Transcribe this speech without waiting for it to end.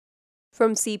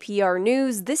From CPR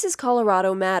News, this is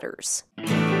Colorado Matters.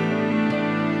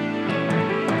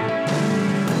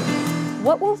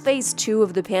 What will phase 2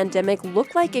 of the pandemic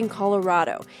look like in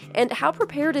Colorado, and how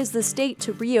prepared is the state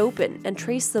to reopen and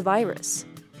trace the virus?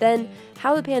 Then,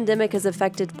 how the pandemic has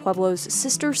affected Pueblo's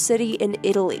sister city in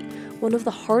Italy, one of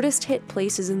the hardest hit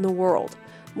places in the world.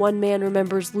 One man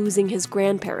remembers losing his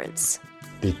grandparents.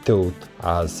 They taught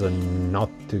us not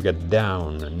to get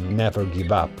down and never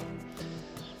give up,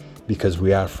 because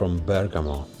we are from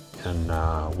Bergamo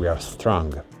and we are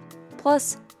strong.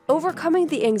 Plus, overcoming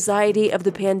the anxiety of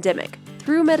the pandemic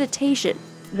through meditation.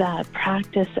 The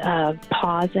practice of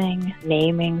pausing,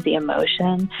 naming the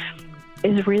emotion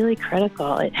is really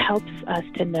critical. It helps us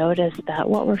to notice that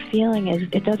what we're feeling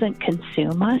it doesn't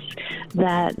consume us,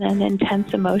 that an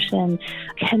intense emotion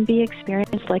can be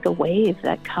experienced like a wave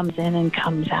that comes in and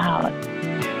comes out.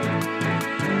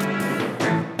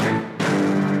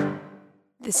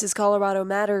 This is Colorado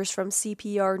Matters from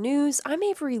CPR News. I'm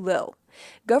Avery Lill.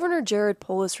 Governor Jared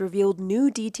Polis revealed new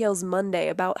details Monday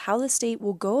about how the state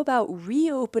will go about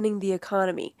reopening the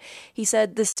economy. He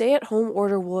said the stay-at-home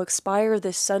order will expire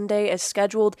this Sunday as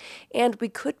scheduled, and we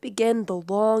could begin the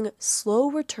long,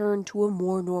 slow return to a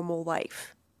more normal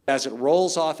life. As it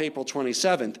rolls off April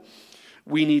 27th,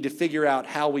 we need to figure out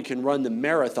how we can run the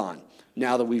marathon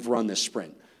now that we've run this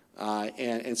sprint.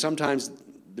 And sometimes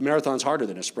the marathon's harder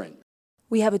than a sprint.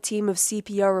 We have a team of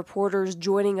CPR reporters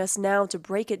joining us now to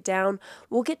break it down.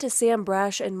 We'll get to Sam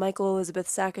Brash and Michael Elizabeth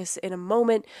Sakis in a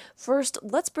moment. First,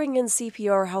 let's bring in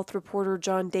CPR health reporter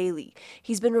John Daly.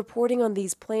 He's been reporting on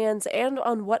these plans and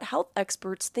on what health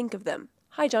experts think of them.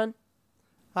 Hi, John.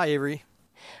 Hi, Avery.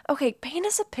 Okay, paint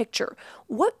us a picture.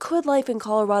 What could life in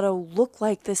Colorado look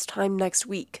like this time next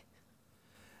week?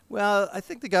 Well, I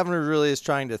think the governor really is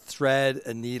trying to thread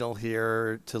a needle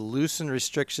here to loosen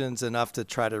restrictions enough to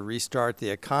try to restart the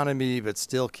economy, but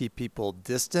still keep people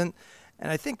distant.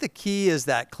 And I think the key is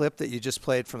that clip that you just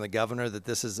played from the governor, that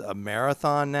this is a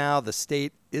marathon now. The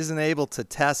state isn't able to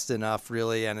test enough,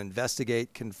 really, and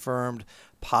investigate confirmed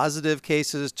positive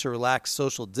cases to relax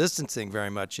social distancing very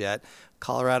much yet.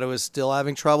 Colorado is still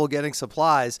having trouble getting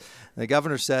supplies. The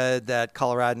governor said that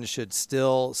Coloradans should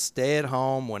still stay at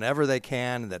home whenever they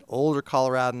can, and that older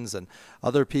Coloradans and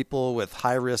other people with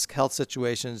high-risk health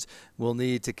situations will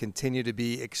need to continue to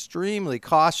be extremely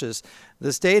cautious.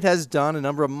 The state has done a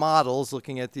number of models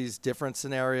looking at these different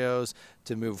scenarios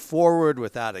to move forward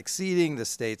without exceeding the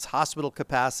state's hospital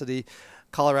capacity.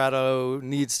 Colorado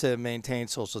needs to maintain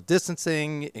social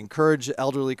distancing, encourage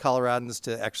elderly Coloradans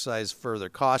to exercise further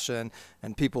caution,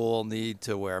 and people will need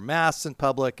to wear masks in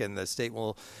public, and the state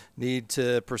will need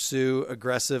to pursue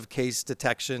aggressive case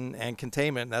detection and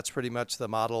containment. That's pretty much the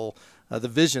model, the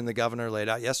vision the governor laid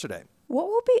out yesterday. What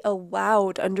will be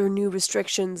allowed under new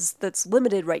restrictions that's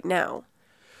limited right now?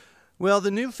 Well,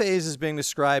 the new phase is being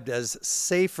described as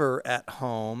safer at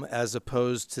home as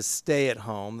opposed to stay at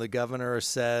home. The governor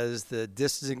says the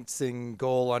distancing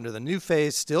goal under the new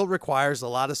phase still requires a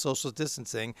lot of social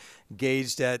distancing,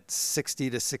 gauged at 60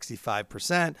 to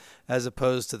 65%, as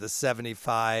opposed to the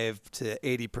 75 to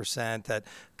 80% that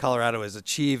Colorado has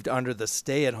achieved under the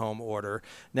stay-at-home order.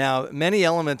 Now, many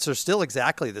elements are still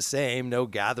exactly the same. No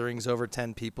gatherings over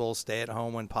 10 people, stay at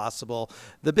home when possible.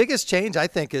 The biggest change, I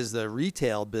think, is the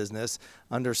retail business.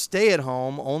 Under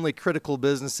stay-at-home, only critical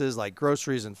businesses like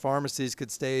groceries and pharmacies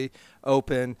could stay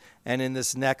open. And in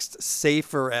this next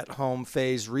safer-at-home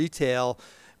phase, retail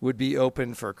would be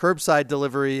open for curbside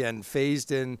delivery and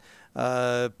phased in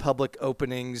public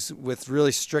openings with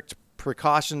really strict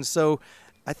precautions. So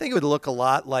I think it would look a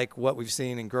lot like what we've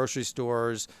seen in grocery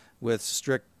stores with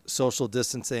strict social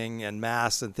distancing and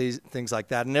masks and things like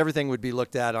that. And everything would be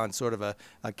looked at on sort of a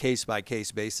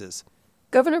case-by-case basis.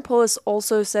 Governor Polis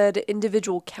also said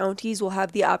individual counties will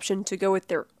have the option to go with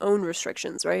their own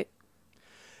restrictions, right?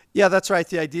 Yeah, that's right.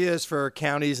 The idea is for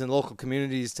counties and local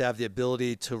communities to have the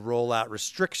ability to roll out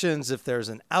restrictions if there's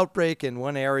an outbreak in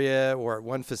one area or at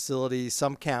one facility.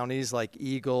 Some counties like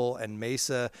Eagle and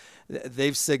Mesa,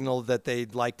 they've signaled that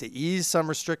they'd like to ease some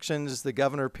restrictions. The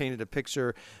governor painted a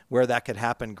picture where that could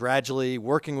happen gradually,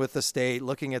 working with the state,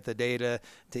 looking at the data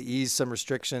to ease some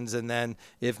restrictions, and then,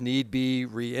 if need be,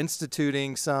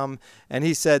 reinstituting some. And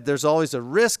he said there's always a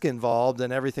risk involved,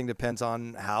 and everything depends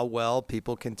on how well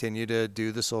people continue to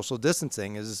do the social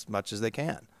distancing as much as they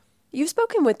can. You've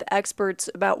spoken with experts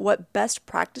about what best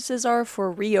practices are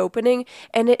for reopening,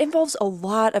 and it involves a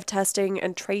lot of testing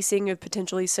and tracing of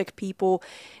potentially sick people.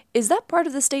 Is that part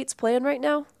of the state's plan right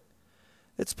now?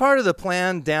 It's part of the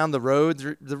plan down the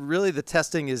road. Really, the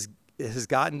testing is has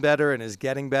gotten better and is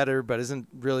getting better, but isn't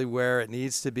really where it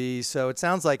needs to be. So it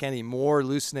sounds like any more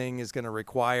loosening is going to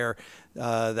require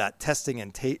that testing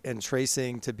and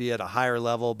tracing to be at a higher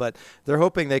level. But they're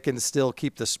hoping they can still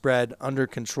keep the spread under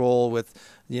control with,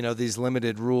 these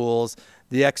limited rules.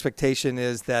 The expectation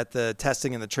is that the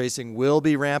testing and the tracing will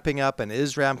be ramping up and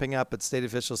is ramping up, but state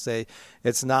officials say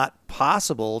it's not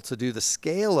possible to do the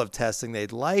scale of testing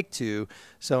they'd like to.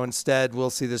 So instead, we'll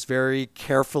see this very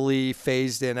carefully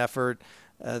phased in effort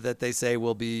that they say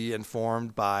will be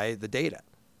informed by the data.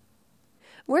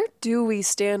 Where do we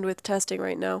stand with testing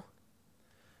right now?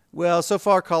 Well, so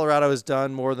far, Colorado has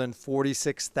done more than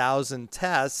 46,000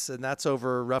 tests, and that's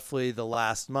over roughly the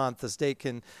last month. The state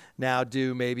can now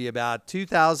do maybe about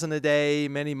 2,000 a day.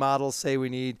 Many models say we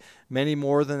need many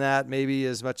more than that, maybe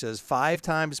as much as 5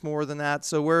 times more than that.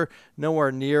 So we're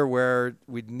nowhere near where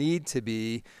we'd need to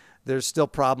be. There's still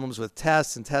problems with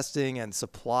tests and testing and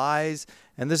supplies,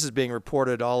 and this is being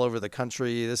reported all over the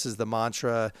country. This is the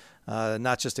mantra,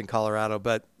 not just in Colorado,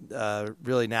 but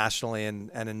really nationally and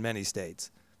in many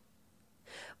states.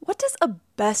 What does a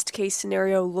best case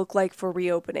scenario look like for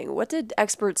reopening? What did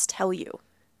experts tell you?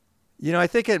 I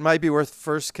think it might be worth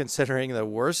first considering the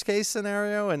worst case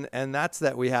scenario, and that's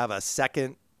that we have a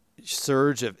second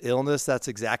surge of illness. That's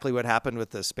exactly what happened with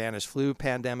the Spanish flu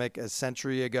pandemic a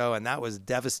century ago, and that was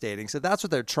devastating. So that's what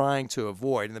they're trying to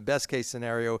avoid. And the best case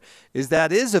scenario is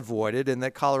that is avoided and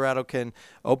that Colorado can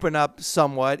open up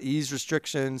somewhat, ease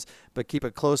restrictions, but keep a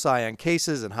close eye on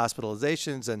cases and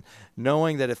hospitalizations, and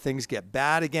knowing that if things get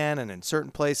bad again and in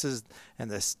certain places and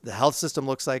the health system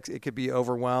looks like it could be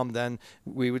overwhelmed, then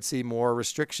we would see more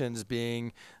restrictions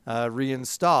being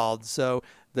reinstalled. So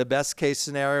the best case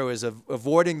scenario is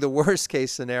avoiding the worst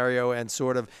case scenario and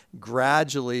sort of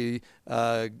gradually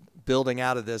building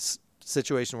out of this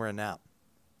situation we're in now.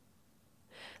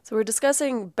 So we're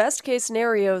discussing best case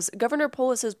scenarios. Governor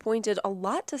Polis has pointed a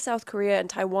lot to South Korea and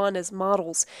Taiwan as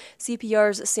models.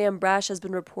 CPR's Sam Brash has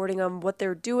been reporting on what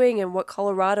they're doing and what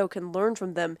Colorado can learn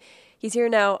from them. He's here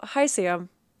now. Hi, Sam.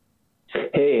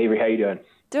 Hey, Avery. How you doing?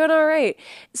 Doing all right.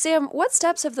 Sam, what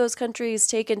steps have those countries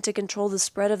taken to control the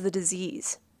spread of the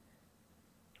disease?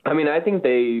 I think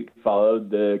they followed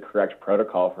the correct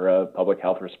protocol for a public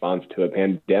health response to a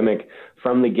pandemic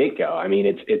from the get-go.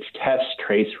 It's test,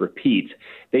 trace, repeat.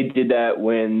 They did that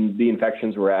when the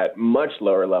infections were at much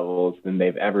lower levels than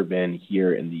they've ever been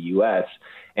here in the U.S.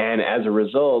 And as a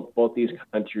result, both these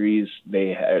countries,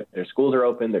 their schools are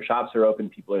open, their shops are open,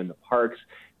 people are in the parks.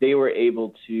 They were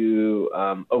able to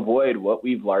avoid what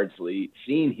we've largely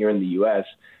seen here in the U.S.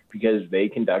 because they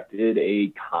conducted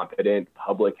a competent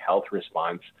public health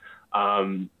response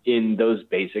in those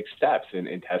basic steps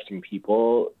in testing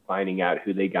people, finding out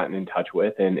who they'd gotten in touch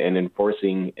with, and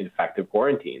enforcing effective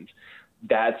quarantines.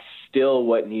 That's still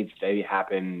what needs to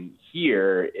happen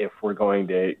here if we're going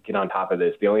to get on top of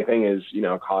this. The only thing is,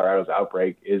 Colorado's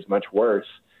outbreak is much worse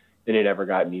than it ever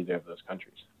got in either of those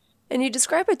countries. And you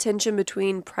describe a tension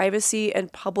between privacy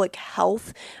and public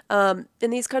health. In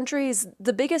these countries,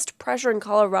 the biggest pressure in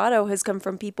Colorado has come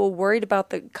from people worried about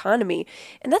the economy.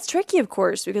 And that's tricky, of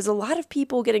course, because a lot of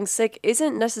people getting sick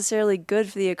isn't necessarily good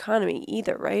for the economy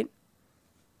either, right?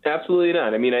 Absolutely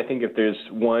not. I think if there's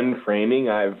one framing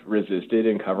I've resisted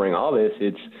in covering all this,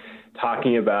 it's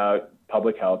talking about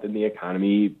public health and the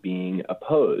economy being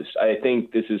opposed. I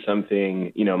think this is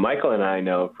something, Michael and I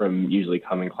know from usually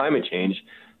covering climate change.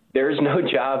 There's no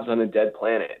jobs on a dead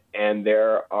planet, and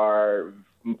there are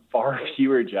far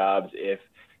fewer jobs if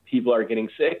people are getting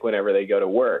sick whenever they go to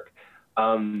work.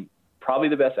 Probably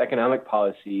the best economic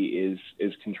policy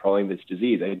is controlling this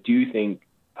disease. I do think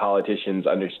politicians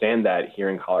understand that here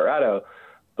in Colorado,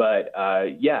 but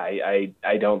I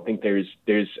don't think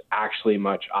there's actually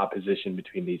much opposition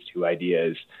between these two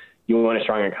ideas. You want a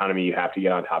strong economy, you have to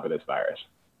get on top of this virus.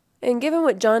 And given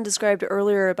what John described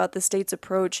earlier about the state's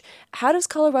approach, how does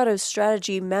Colorado's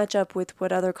strategy match up with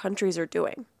what other countries are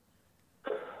doing?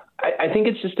 I think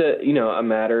it's just a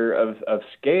matter of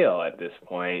scale at this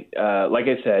point. Like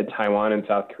I said, Taiwan and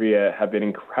South Korea have been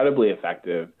incredibly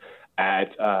effective at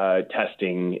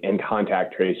testing and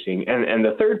contact tracing. And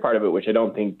the third part of it, which I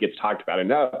don't think gets talked about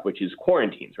enough, which is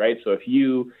quarantines, right? So if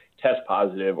you test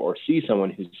positive or see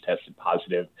someone who's tested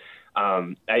positive,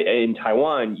 in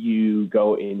Taiwan, you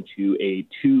go into a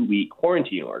 2-week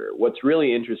quarantine order. What's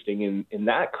really interesting in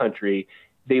that country,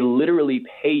 they literally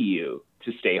pay you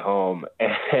to stay home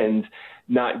and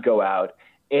not go out.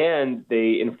 And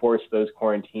they enforce those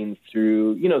quarantines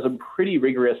through, some pretty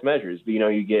rigorous measures.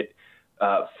 You get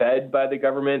fed by the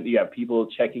government. You have people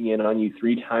checking in on you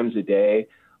 3 times a day.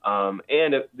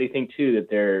 And they think, too, that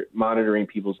they're monitoring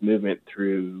people's movement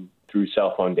through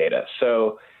cell phone data.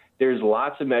 So there's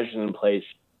lots of measures in place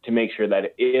to make sure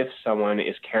that if someone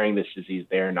is carrying this disease,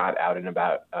 they're not out and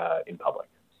about in public.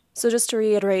 So just to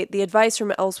reiterate, the advice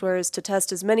from elsewhere is to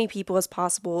test as many people as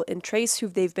possible and trace who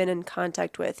they've been in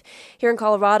contact with. Here in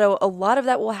Colorado, a lot of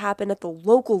that will happen at the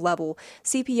local level.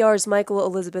 CPR's Michael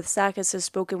Elizabeth Sakis has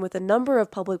spoken with a number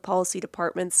of public policy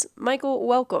departments. Michael,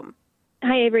 welcome.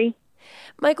 Hi, Avery.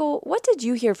 Michael, what did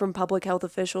you hear from public health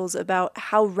officials about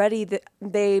how ready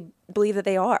they believe that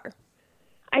they are?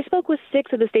 I spoke with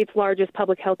 6 of the state's largest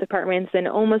public health departments, and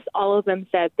almost all of them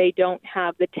said they don't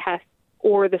have the tests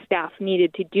or the staff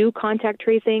needed to do contact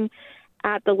tracing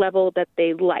at the level that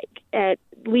they like. At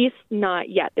least not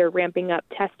yet. They're ramping up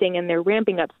testing and they're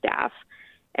ramping up staff.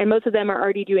 And most of them are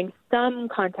already doing some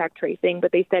contact tracing,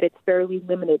 but they said it's fairly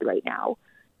limited right now.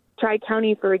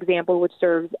 Tri-County, for example, which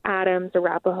serves Adams,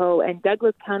 Arapahoe, and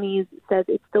Douglas counties, says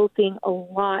it's still seeing a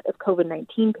lot of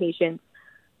COVID-19 patients.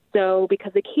 So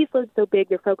because the caseload's so big,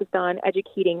 they're focused on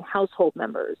educating household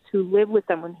members who live with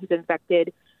someone who's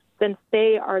infected, since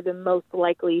they are the most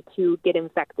likely to get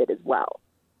infected as well.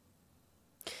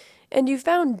 And you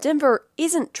found Denver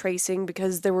isn't tracing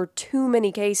because there were too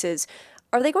many cases.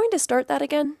 Are they going to start that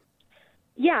again?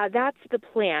 Yeah, that's the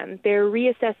plan. They're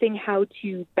reassessing how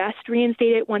to best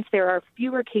reinstate it once there are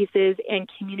fewer cases and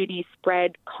community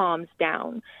spread calms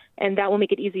down. And that will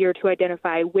make it easier to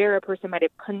identify where a person might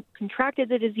have contracted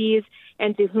the disease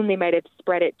and to whom they might have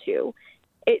spread it to.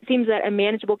 It seems that a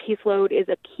manageable caseload is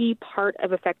a key part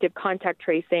of effective contact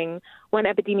tracing. One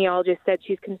epidemiologist said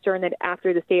she's concerned that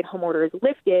after the stay-at-home order is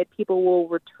lifted, people will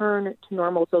return to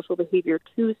normal social behavior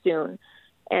too soon,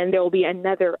 and there will be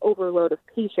another overload of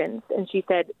patients. And she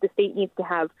said the state needs to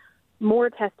have more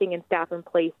testing and staff in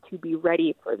place to be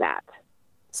ready for that.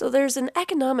 So there's an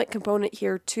economic component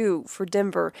here, too, for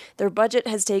Denver. Their budget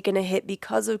has taken a hit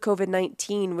because of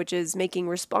COVID-19, which is making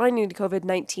responding to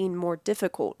COVID-19 more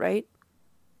difficult, right?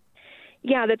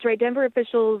 Yeah, that's right. Denver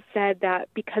officials said that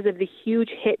because of the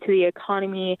huge hit to the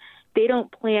economy, they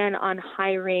don't plan on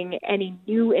hiring any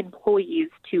new employees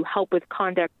to help with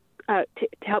to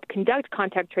help conduct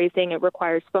contact tracing. It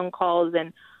requires phone calls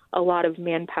and a lot of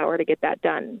manpower to get that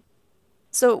done.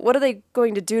 So what are they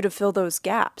going to do to fill those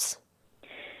gaps?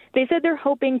 They said they're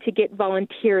hoping to get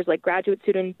volunteers like graduate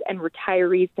students and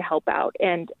retirees to help out.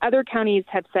 And other counties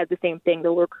have said the same thing.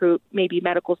 They'll recruit maybe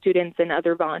medical students and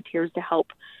other volunteers to help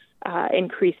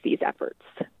increase these efforts.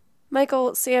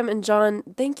 Michael, Sam, and John,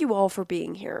 thank you all for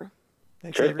being here.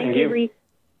 Thanks, Sure, Avery. thank you. Avery.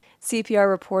 CPR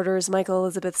reporters Michael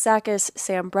Elizabeth Sakis,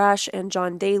 Sam Brash, and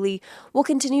John Daly will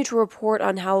continue to report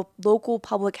on how local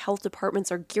public health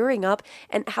departments are gearing up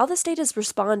and how the state is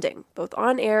responding, both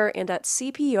on air and at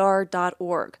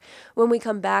CPR.org. When we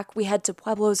come back, we head to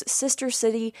Pueblo's sister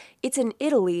city. It's in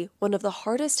Italy, one of the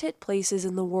hardest hit places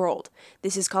in the world.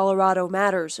 This is Colorado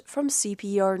Matters from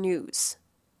CPR News.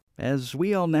 As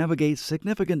we all navigate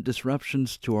significant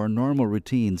disruptions to our normal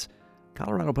routines,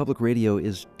 Colorado Public Radio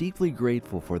is deeply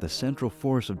grateful for the central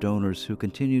force of donors who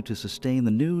continue to sustain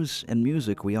the news and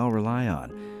music we all rely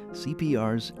on,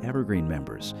 CPR's Evergreen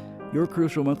members. Your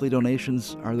crucial monthly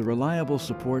donations are the reliable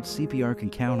support CPR can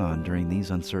count on during these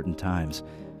uncertain times.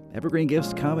 Evergreen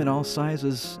gifts come in all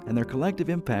sizes, and their collective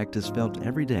impact is felt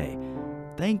every day.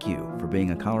 Thank you for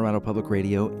being a Colorado Public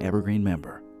Radio Evergreen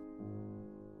member.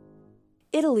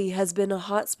 Italy has been a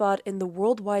hotspot in the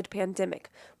worldwide pandemic.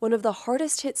 One of the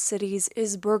hardest hit cities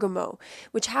is Bergamo,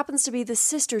 which happens to be the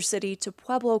sister city to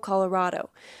Pueblo, Colorado.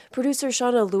 Producer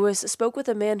Shauna Lewis spoke with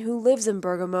a man who lives in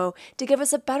Bergamo to give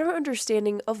us a better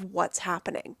understanding of what's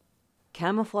happening.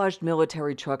 Camouflaged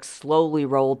military trucks slowly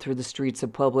rolled through the streets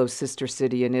of Pueblo's sister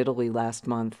city in Italy last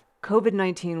month.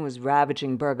 COVID-19 was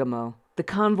ravaging Bergamo. The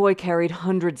convoy carried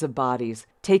hundreds of bodies,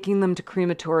 taking them to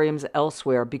crematoriums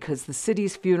elsewhere because the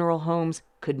city's funeral homes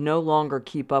could no longer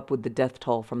keep up with the death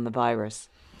toll from the virus.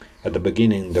 At the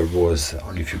beginning, there was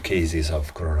only a few cases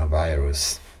of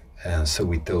coronavirus, and so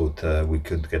we thought we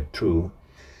could get through.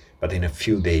 But in a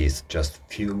few days, just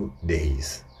few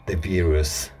days, the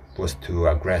virus was too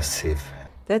aggressive.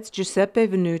 That's Giuseppe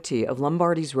Venuti of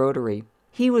Lombardy's Rotary.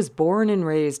 He was born and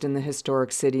raised in the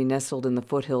historic city nestled in the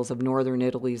foothills of northern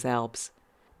Italy's Alps.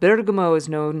 Bergamo is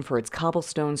known for its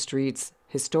cobblestone streets,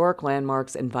 historic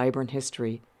landmarks, and vibrant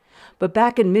history. But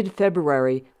back in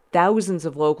mid-February, thousands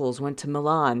of locals went to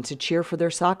Milan to cheer for their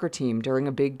soccer team during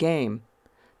a big game.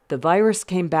 The virus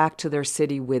came back to their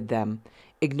city with them,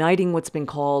 igniting what's been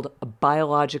called a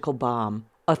biological bomb,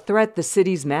 a threat the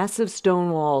city's massive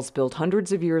stone walls built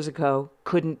hundreds of years ago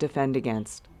couldn't defend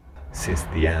against. Since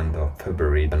the end of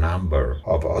February, the number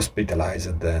of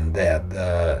hospitalized and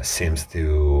dead seems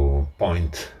to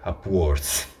point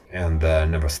upwards and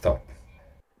never stop.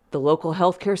 The local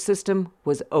healthcare system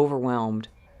was overwhelmed.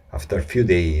 After a few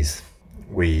days,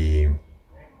 we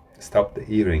stopped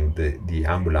hearing the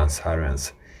ambulance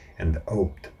sirens and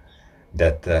hoped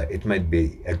that it might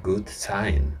be a good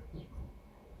sign.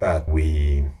 But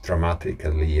we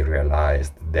dramatically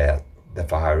realized that the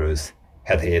virus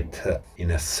had hit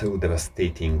in a so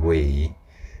devastating way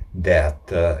that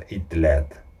it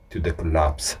led to the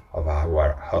collapse of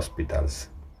our hospitals.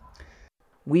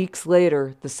 Weeks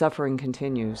later, the suffering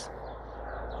continues.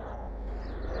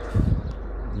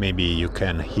 Maybe you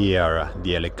can hear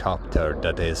the helicopter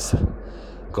that is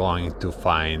going to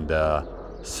find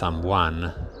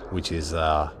someone which is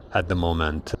at the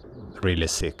moment really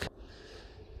sick.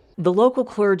 The local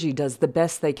clergy does the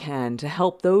best they can to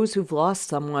help those who've lost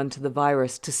someone to the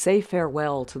virus to say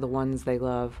farewell to the ones they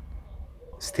love.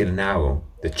 Still now,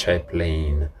 the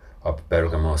chaplain of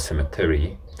Bergamo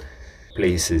Cemetery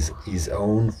places his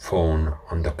own phone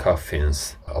on the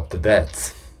coffins of the dead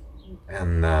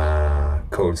and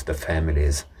calls the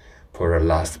families for a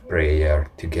last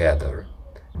prayer together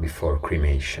before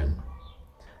cremation.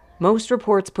 Most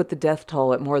reports put the death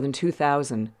toll at more than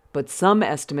 2,000, but some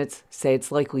estimates say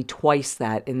it's likely twice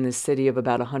that in this city of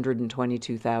about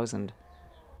 122,000.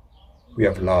 We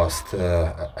have lost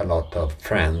a lot of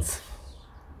friends,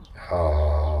 a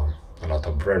lot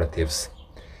of relatives,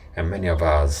 and many of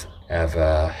us have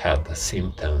had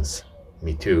symptoms,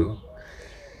 me too,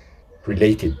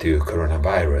 related to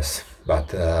coronavirus,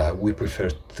 but we prefer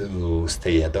to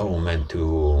stay at home and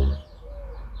to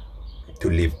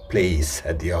leave place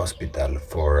at the hospital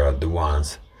for the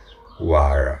ones who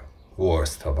are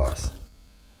worst of us.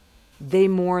 They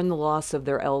mourn the loss of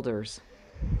their elders.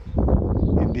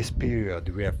 In this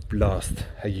period, we have lost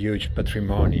a huge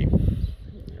patrimony.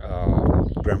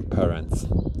 Grandparents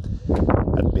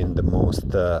have been the most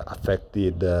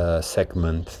affected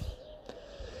segment.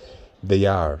 They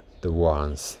are the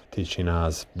ones teaching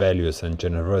us values and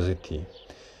generosity.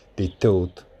 They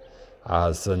taught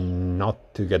us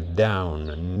not to get down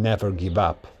and never give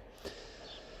up,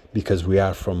 because we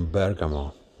are from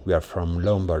Bergamo, we are from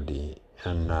Lombardy,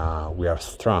 and we are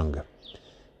strong.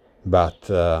 But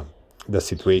the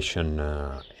situation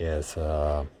is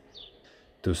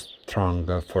too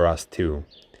strong for us too,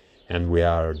 and we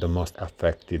are the most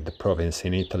affected province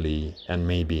in Italy and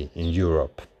maybe in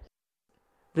Europe.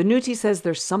 Venuti says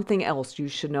there's something else you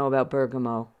should know about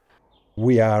Bergamo.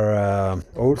 We are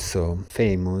also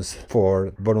famous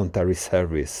for voluntary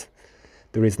service.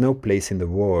 There is no place in the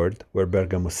world where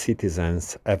Bergamo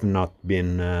citizens have not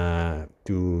been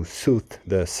to soothe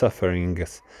the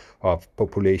sufferings of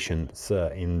populations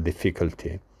in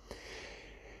difficulty.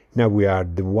 Now we are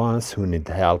the ones who need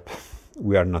help.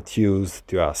 We are not used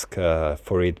to ask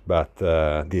for it, but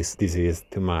this is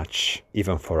too much,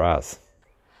 even for us.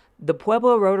 The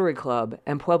Pueblo Rotary Club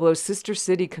and Pueblo's Sister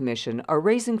City Commission are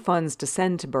raising funds to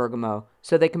send to Bergamo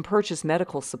so they can purchase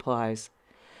medical supplies.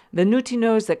 Venuti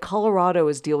knows that Colorado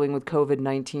is dealing with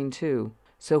COVID-19 too,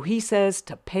 so he says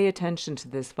to pay attention to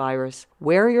this virus,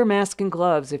 wear your mask and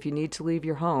gloves if you need to leave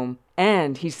your home,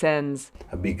 and he sends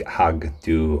a big hug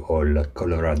to all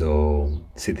Colorado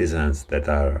citizens that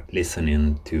are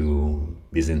listening to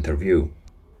this interview.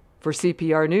 For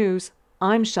CPR News,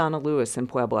 I'm Shauna Lewis in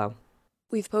Pueblo.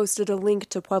 We've posted a link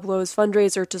to Pueblo's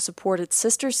fundraiser to support its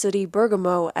sister city,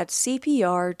 Bergamo, at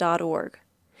cpr.org.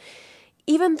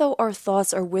 Even though our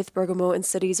thoughts are with Bergamo and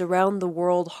cities around the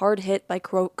world hard hit by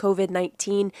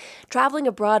COVID-19, traveling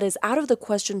abroad is out of the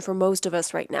question for most of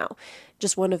us right now.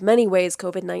 Just one of many ways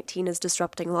COVID-19 is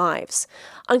disrupting lives.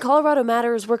 On Colorado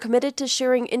Matters, we're committed to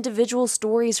sharing individual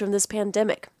stories from this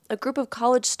pandemic. A group of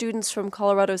college students from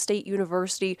Colorado State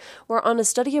University were on a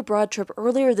study abroad trip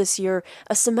earlier this year,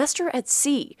 a semester at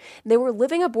sea. They were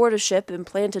living aboard a ship and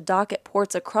planned to dock at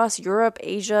ports across Europe,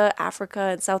 Asia, Africa,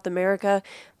 and South America.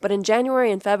 But in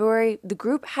January and February, the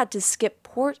group had to skip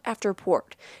port after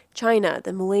port, China,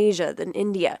 then Malaysia, then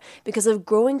India, because of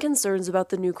growing concerns about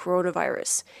the new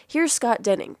coronavirus. Here's Scott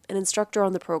Denning, an instructor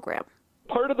on the program.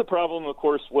 Part of the problem, of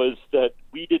course, was that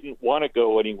we didn't want to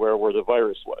go anywhere where the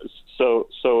virus was. So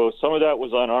some of that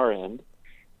was on our end.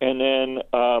 And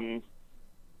then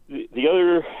the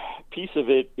other piece of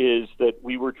it is that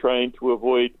we were trying to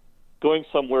avoid going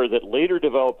somewhere that later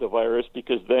developed the virus,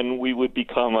 because then we would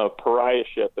become a pariah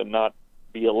ship and not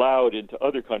be allowed into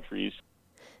other countries.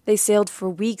 They sailed for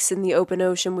weeks in the open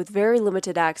ocean with very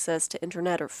limited access to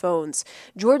internet or phones.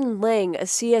 Jordan Lang, a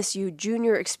CSU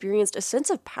junior, experienced a sense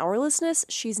of powerlessness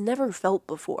she's never felt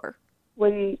before.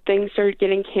 When things started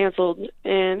getting canceled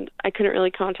and I couldn't really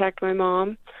contact my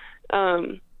mom,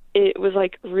 it was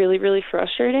like really, really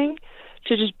frustrating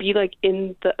to just be like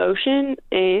in the ocean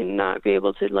and not be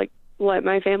able to like let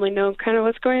my family know kind of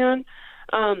what's going on.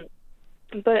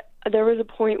 But there was a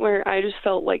point where I just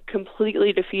felt like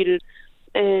completely defeated,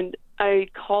 and I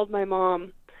called my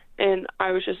mom, and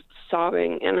I was just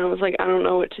sobbing, and I was like, I don't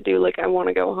know what to do. Like, I want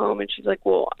to go home. And she's like,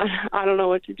 well, I don't know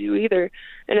what to do either.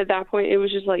 And at that point, it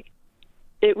was just like,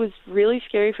 it was really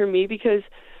scary for me because,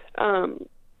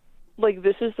 like,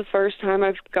 this is the first time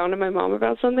I've gone to my mom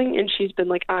about something, and she's been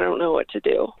like, I don't know what to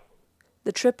do.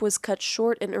 The trip was cut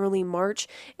short in early March,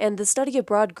 and the study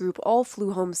abroad group all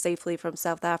flew home safely from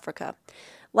South Africa.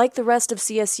 Like the rest of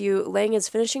CSU, Lang is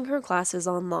finishing her classes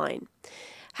online.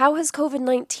 How has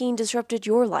COVID-19 disrupted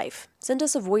your life? Send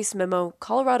us a voice memo,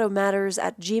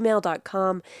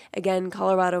 coloradomatters@gmail.com. Again,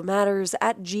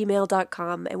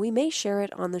 coloradomatters@gmail.com, and we may share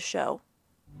it on the show.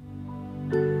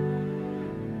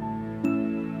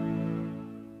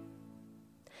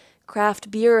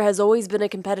 Craft beer has always been a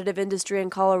competitive industry in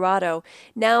Colorado.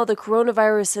 Now the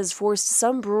coronavirus has forced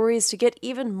some breweries to get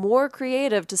even more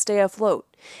creative to stay afloat.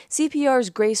 CPR's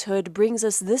Grace Hood brings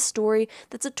us this story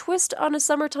that's a twist on a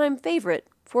summertime favorite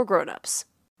for grown-ups.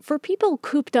 For people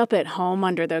cooped up at home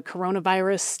under the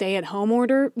coronavirus stay-at-home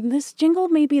order, this jingle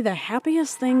may be the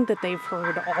happiest thing that they've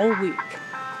heard all week.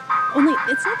 Only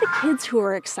it's not the kids who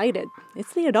are excited,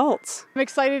 it's the adults. I'm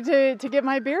excited to get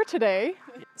my beer today.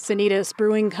 Sanitas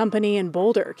Brewing Company in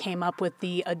Boulder came up with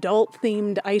the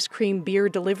adult-themed ice cream beer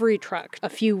delivery truck a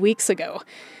few weeks ago.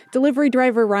 Delivery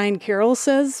driver Ryan Carroll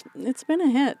says it's been a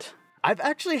hit. I've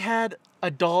actually had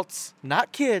adults,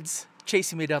 not kids,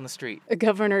 chasing me down the street.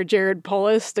 Governor Jared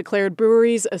Polis declared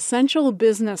breweries essential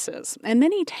businesses, and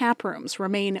many tap rooms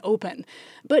remain open.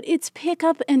 But it's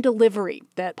pickup and delivery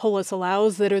that Polis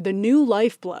allows that are the new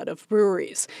lifeblood of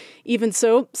breweries. Even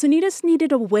so, Sanitas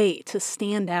needed a way to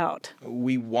stand out.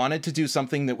 We wanted to do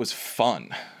something that was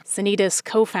fun. Sanitas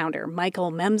co-founder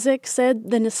Michael Memzik said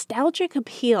the nostalgic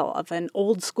appeal of an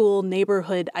old-school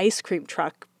neighborhood ice cream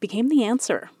truck became the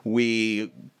answer.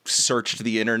 We searched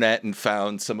the internet and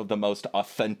found some of the most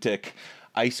authentic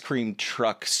ice cream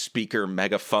truck speaker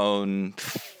megaphone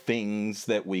things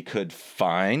that we could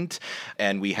find.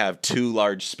 And we have 2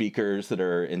 large speakers that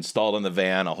are installed in the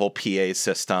van, a whole PA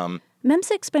system.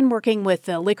 Memzik's been working with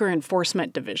the Liquor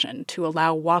Enforcement Division to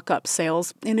allow walk-up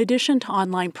sales in addition to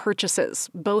online purchases.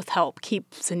 Both help keep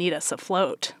Sanitas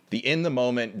afloat. The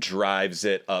in-the-moment drives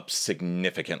it up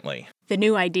significantly. The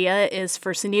new idea is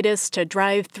for Sanitas to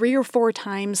drive 3 or 4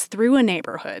 times through a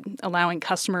neighborhood, allowing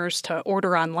customers to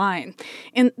order online,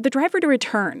 and the driver to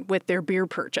return with their beer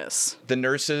purchase. The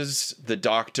nurses, the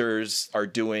doctors are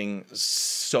doing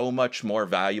so much more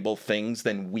valuable things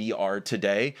than we are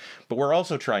today, but we're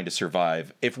also trying to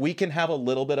survive. If we can have a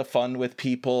little bit of fun with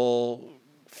people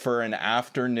for an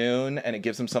afternoon and it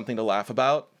gives them something to laugh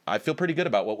about, I feel pretty good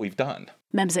about what we've done.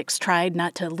 Memzik's tried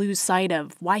not to lose sight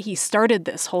of why he started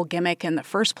this whole gimmick in the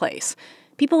first place.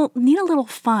 People need a little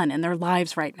fun in their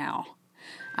lives right now.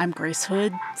 I'm Grace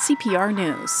Hood, CPR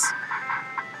News.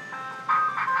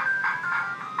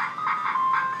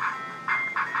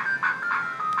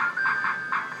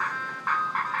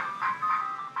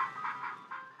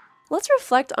 Let's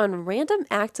reflect on random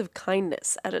acts of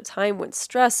kindness at a time when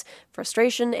stress,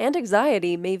 frustration, and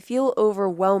anxiety may feel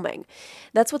overwhelming.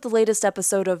 That's what the latest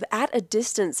episode of At a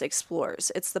Distance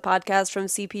explores. It's the podcast from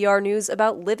CPR News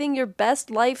about living your best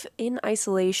life in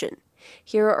isolation.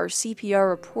 Here are CPR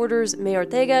reporters May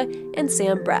Ortega and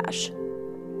Sam Brash.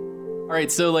 All right,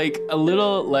 so like a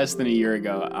little less than a year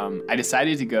ago, I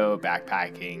decided to go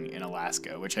backpacking in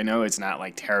Alaska, which I know is not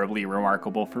like terribly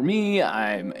remarkable for me.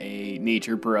 I'm a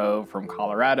nature bro from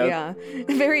Colorado. Yeah,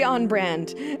 very on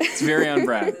brand. It's very on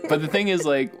brand. But the thing is,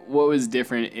 like, what was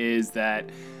different is that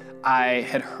I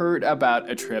had heard about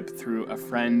a trip through a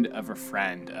friend of a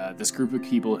friend, this group of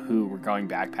people who were going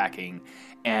backpacking,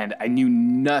 and I knew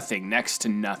nothing, next to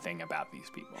nothing about these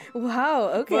people. Wow,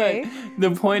 okay. But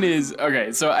the point is,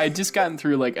 okay, so I just gotten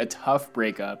through like a tough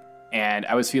breakup, and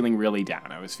I was feeling really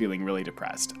down. I was feeling really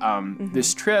depressed.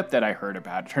 This trip that I heard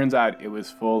about, turns out it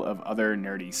was full of other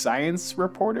nerdy science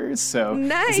reporters, so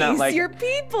nice, it's not like your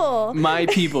people. My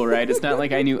people, right? It's not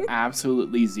like I knew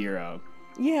absolutely zero.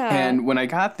 Yeah. And when I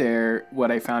got there,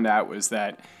 what I found out was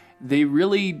that they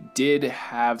really did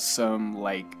have some,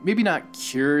 like, maybe not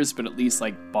cures, but at least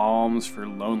like balms for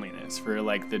loneliness, for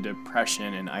like the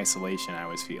depression and isolation I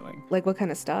was feeling. Like what kind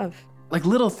of stuff? Like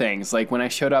little things. Like when I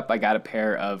showed up, I got a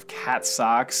pair of cat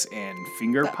socks and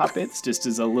finger puppets just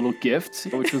as a little gift,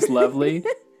 which was lovely.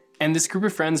 And this group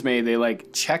of friends, they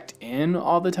like checked in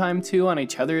all the time too on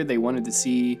each other. They wanted to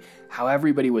see how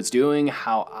everybody was doing,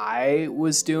 how I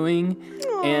was doing.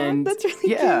 And that's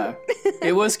really cute.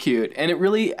 It was cute. And it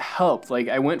really helped. Like,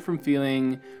 I went from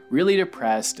feeling really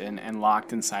depressed and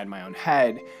locked inside my own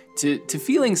head to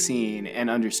feeling seen and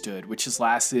understood, which has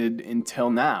lasted until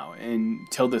now,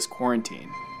 until this quarantine.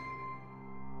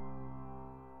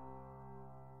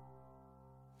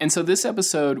 And so this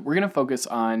episode, we're going to focus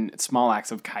on small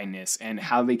acts of kindness and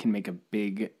how they can make a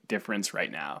big difference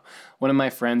right now. One of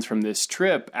my friends from this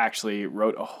trip actually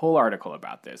wrote a whole article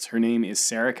about this. Her name is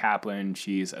Sarah Kaplan.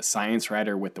 She's a science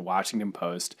writer with the Washington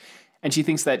Post. And she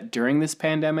thinks that during this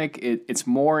pandemic, it's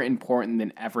more important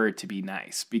than ever to be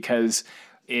nice because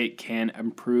it can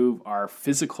improve our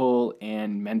physical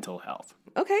and mental health.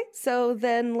 Okay, so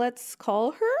then let's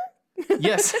call her?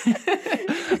 Yes.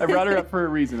 I brought her up for a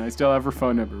reason. I still have her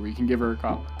phone number. We can give her a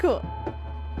call. Cool.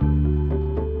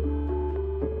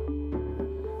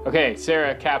 Okay,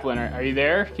 Sarah Kaplan, are you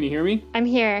there? Can you hear me? I'm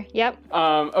here. Yep.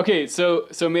 Okay, so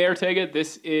May Ortega,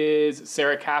 this is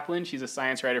Sarah Kaplan. She's a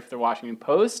science writer for the Washington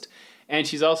Post, and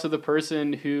she's also the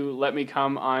person who let me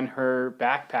come on her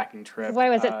backpacking trip.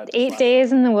 What was it? 8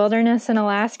 days in the wilderness in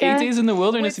Alaska? 8 days in the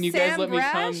wilderness, With and you Sam guys let me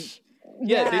come. Brash?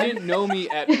 Yeah, they didn't know me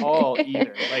at all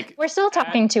either. Like, we're still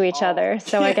talking to each other,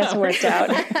 so I guess it worked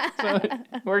out. So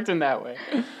it worked in that way.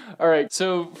 All right.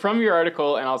 So from your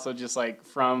article and also just like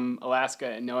from Alaska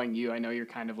and knowing you, I know you're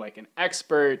kind of like an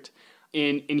expert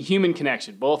in human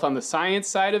connection, both on the science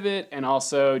side of it and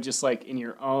also just like in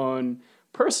your own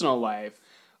personal life.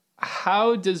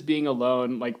 How does being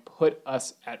alone like put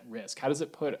us at risk? How does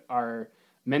it put our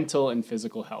mental and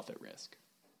physical health at risk?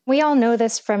 We all know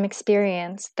this from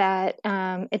experience that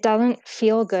it doesn't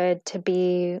feel good to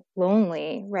be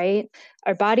lonely, right?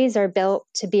 Our bodies are built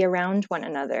to be around one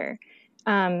another.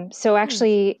 So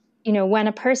actually, you know, when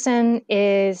a person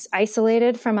is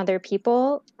isolated from other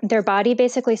people, their body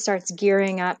basically starts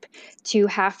gearing up to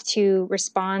have to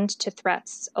respond to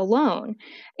threats alone.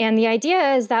 And the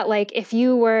idea is that, like, if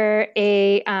you were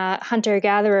a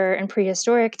hunter-gatherer in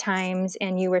prehistoric times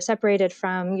and you were separated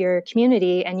from your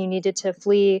community and you needed to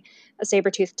flee a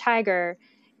saber-toothed tiger,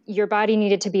 your body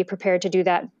needed to be prepared to do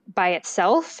that by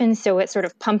itself. And so it sort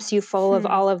of pumps you full of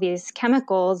all of these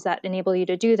chemicals that enable you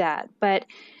to do that. But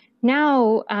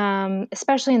now,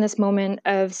 especially in this moment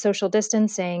of social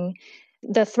distancing,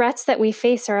 the threats that we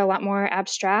face are a lot more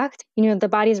abstract. You know, the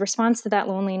body's response to that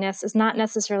loneliness is not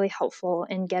necessarily helpful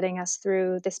in getting us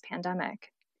through this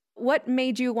pandemic. What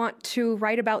made you want to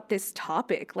write about this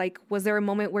topic? Like, was there a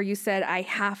moment where you said, I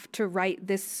have to write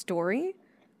this story?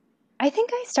 I think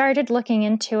I started looking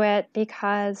into it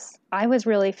because I was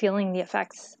really feeling the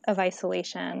effects of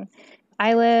isolation.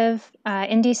 I live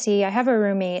in DC. I have a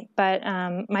roommate, but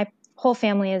my whole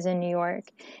family is in New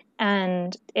York.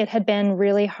 And it had been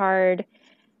really hard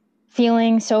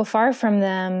feeling so far from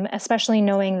them, especially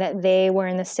knowing that they were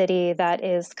in the city that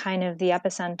is kind of the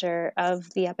epicenter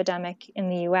of the epidemic in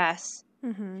the US.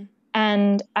 Mm-hmm.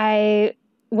 And I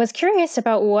was curious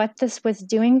about what this was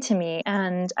doing to me.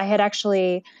 And I had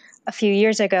actually a few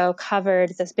years ago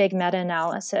covered this big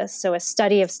meta-analysis, so a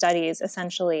study of studies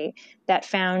essentially that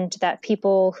found that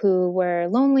people who were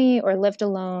lonely or lived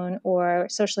alone or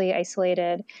socially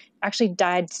isolated actually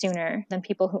died sooner than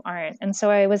people who aren't. And so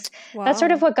that's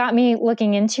sort of what got me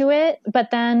looking into it. But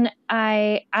then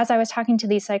as I was talking to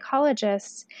these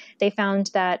psychologists, they found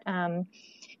that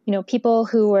people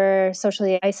who were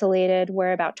socially isolated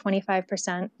were about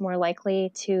 25% more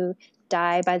likely to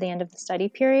die by the end of the study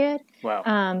period.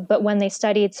 Wow. But when they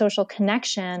studied social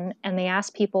connection and they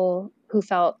asked people who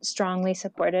felt strongly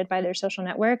supported by their social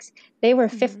networks, they were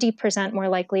 50% more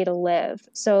likely to live.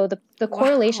 So the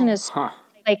correlation is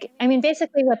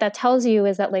basically what that tells you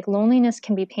is that like loneliness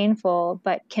can be painful,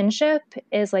 but kinship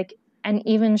is like an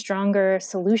even stronger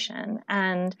solution.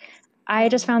 And I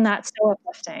just found that so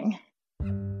uplifting.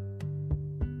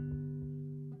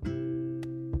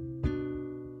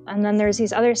 And then there's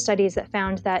these other studies that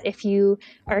found that if you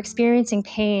are experiencing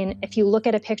pain, if you look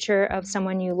at a picture of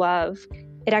someone you love,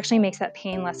 it actually makes that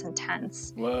pain less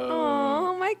intense. Whoa.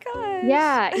 Oh my gosh.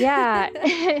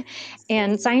 Yeah.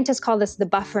 And scientists call this the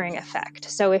buffering effect.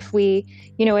 So if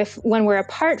when we're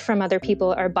apart from other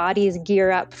people, our bodies gear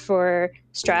up for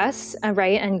stress,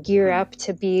 right? And gear up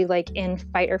to be like in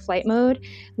fight or flight mode.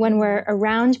 When we're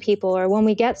around people or when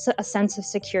we get a sense of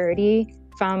security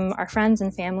from our friends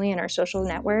and family and our social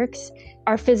networks,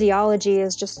 our physiology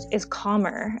is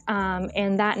calmer.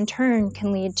 And that in turn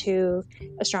can lead to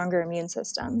a stronger immune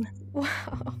system. Wow.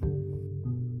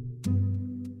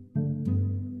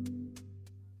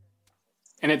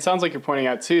 And it sounds like you're pointing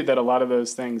out too that a lot of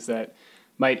those things that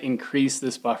might increase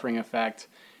this buffering effect,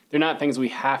 they're not things we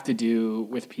have to do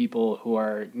with people who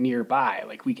are nearby.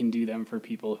 Like we can do them for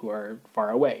people who are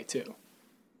far away too.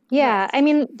 Yeah, I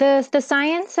mean, the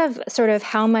science of sort of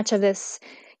how much of this,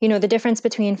 the difference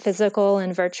between physical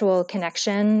and virtual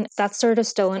connection, that's sort of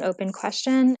still an open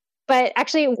question. But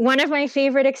actually, one of my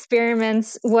favorite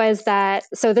experiments was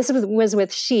so this was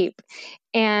with sheep,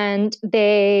 and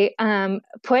they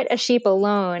put a sheep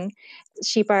alone.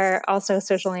 Sheep are also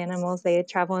social animals. They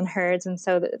travel in herds, and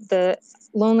so the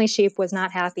lonely sheep was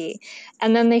not happy.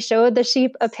 And then they showed the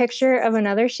sheep a picture of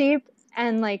another sheep,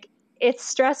 and its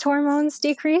stress hormones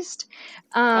decreased.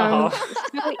 And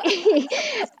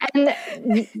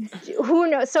who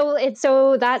knows?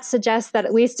 So that suggests that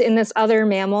at least in this other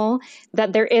mammal,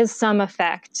 that there is some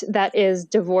effect that is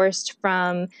divorced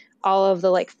from all of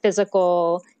the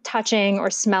physical touching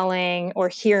or smelling or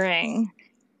hearing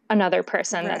another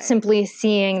person. Right. That simply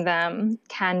seeing them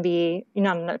can be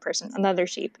not another person, another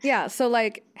sheep. Yeah.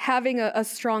 So having a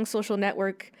strong social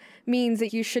network means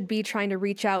that you should be trying to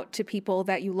reach out to people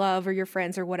that you love or your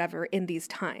friends or whatever in these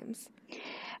times.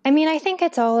 I mean, I think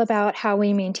it's all about how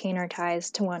we maintain our ties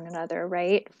to one another,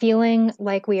 right? Feeling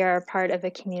like we are a part of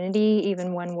a community,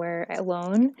 even when we're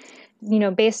alone.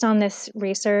 Based on this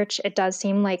research, it does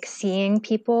seem like seeing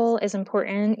people is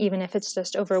important, even if it's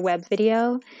just over web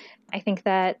video. I think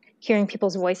that hearing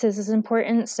people's voices is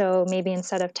important. So maybe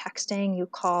instead of texting, you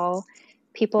call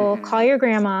people. Call your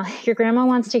grandma. Your grandma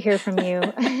wants to hear from you.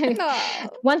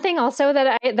 One thing also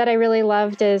that I really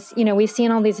loved is, we've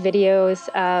seen all these videos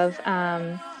of,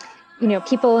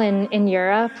 people in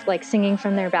Europe, singing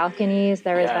from their balconies.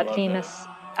 There was that famous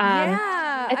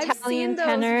Italian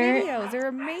tenor. Those videos. They're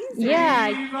amazing. Yeah.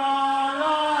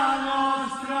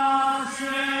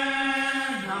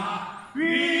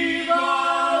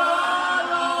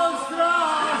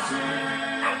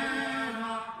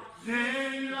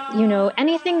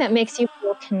 Anything that makes you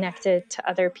feel connected to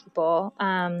other people.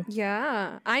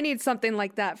 Yeah, I need something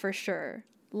like that for sure.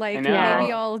 Maybe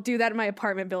I'll do that in my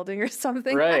apartment building or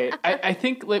something. Right. I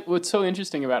think what's so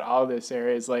interesting about all this,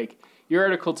 Sarah, is your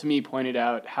article to me pointed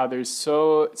out how there's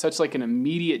such an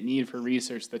immediate need for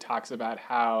research that talks about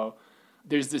how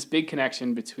there's this big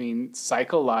connection between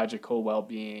psychological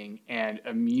well-being and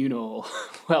immunal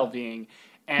well-being.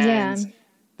 And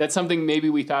that's something maybe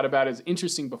we thought about as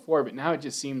interesting before, but now it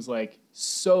just seems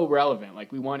so relevant.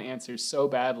 We want answers so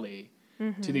badly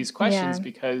to these questions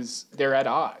because they're at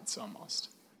odds almost.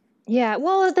 Yeah,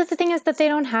 well, the thing is that they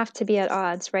don't have to be at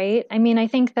odds, right? I mean, I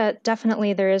think that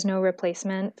definitely there is no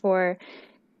replacement for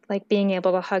being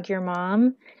able to hug your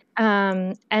mom.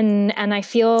 And I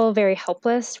feel very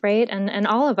helpless, right? And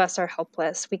all of us are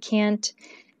helpless. We can't,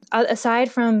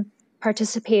 aside from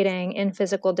participating in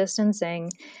physical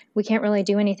distancing, we can't really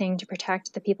do anything to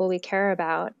protect the people we care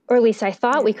about. Or at least I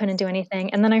thought we couldn't do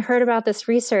anything. And then I heard about this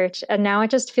research, and now it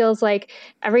just feels like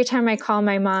every time I call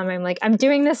my mom, I'm I'm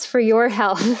doing this for your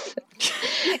health.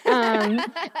 I'm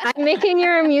making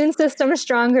your immune system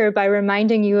stronger by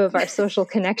reminding you of our social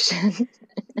connection.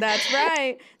 That's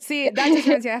right. See, that just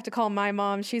means I have to call my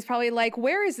mom. She's probably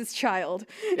where is this child?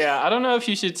 Yeah, I don't know if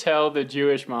you should tell the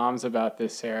Jewish moms about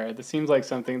this, Sarah. This seems like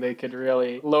something they could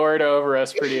really lord over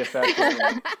us pretty effectively.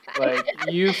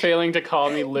 You failing to call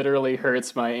me literally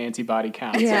hurts my antibody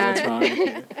count. Yeah. So what's wrong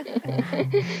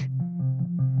with you?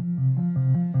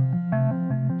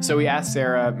 So we asked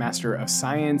Sarah, Master of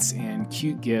Science and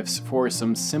Cute Gifts, for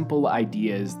some simple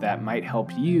ideas that might help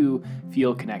you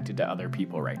feel connected to other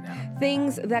people right now.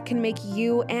 Things that can make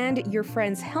you and your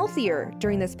friends healthier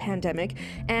during this pandemic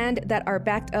and that are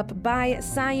backed up by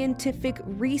scientific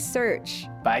research.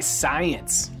 By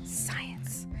science.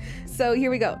 Science. So here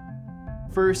we go.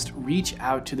 First, reach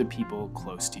out to the people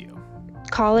close to you.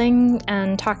 Calling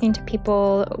and talking to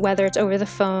people, whether it's over the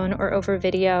phone or over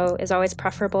video, is always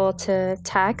preferable to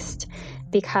text,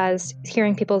 because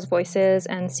hearing people's voices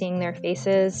and seeing their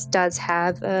faces does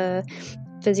have a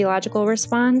physiological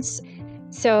response.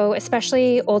 So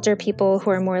especially older people who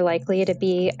are more likely to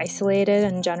be isolated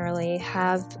and generally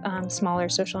have smaller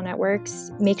social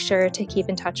networks, make sure to keep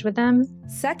in touch with them.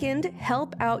 Second,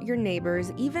 help out your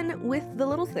neighbors, even with the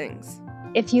little things.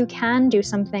 If you can do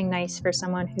something nice for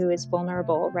someone who is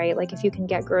vulnerable, right? If you can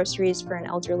get groceries for an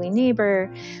elderly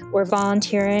neighbor, or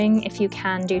volunteering, if you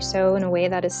can do so in a way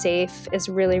that is safe, is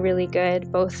really, really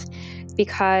good, both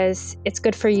because it's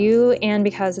good for you and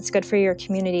because it's good for your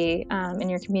community, and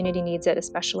your community needs it,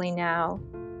 especially now.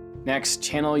 Next,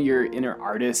 channel your inner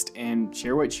artist and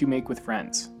share what you make with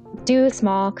friends. Do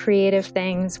small creative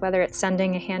things, whether it's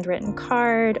sending a handwritten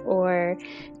card or,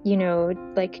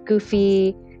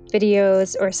 goofy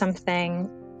videos or something.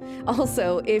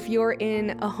 Also, if you're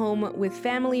in a home with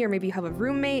family or maybe you have a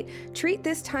roommate, treat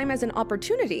this time as an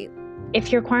opportunity.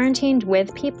 If you're quarantined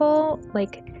with people,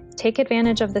 take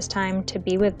advantage of this time to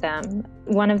be with them.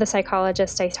 One of the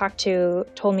psychologists I talked to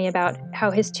told me about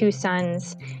how his 2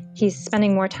 sons, he's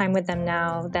spending more time with them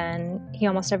now than he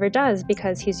almost ever does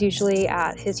because he's usually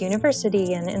at his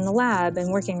university and in the lab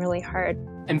and working really hard.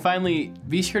 And finally,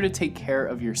 be sure to take care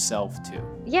of yourself too.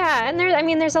 Yeah, and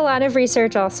there's a lot of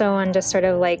research also on just sort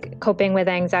of like coping with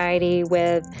anxiety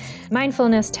with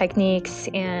mindfulness techniques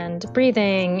and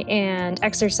breathing and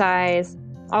exercise.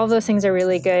 All of those things are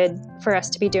really good for us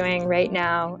to be doing right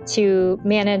now to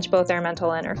manage both our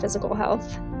mental and our physical health.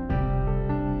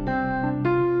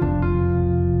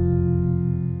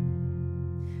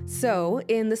 So,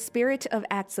 in the spirit of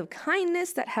acts of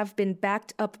kindness that have been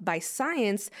backed up by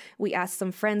science, we asked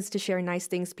some friends to share nice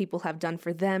things people have done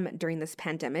for them during this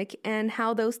pandemic and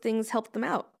how those things helped them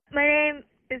out. My name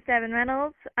is Devin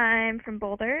Reynolds. I'm from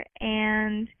Boulder,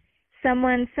 and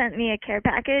someone sent me a care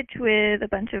package with a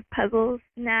bunch of puzzles.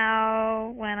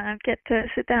 Now, when I get to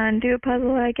sit down and do a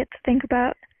puzzle, I get to think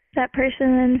about that person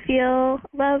and feel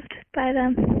loved by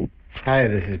them. Hi,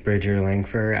 this is Bridger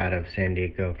Langford out of San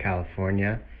Diego,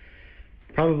 California.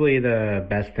 Probably the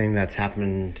best thing that's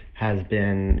happened has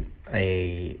been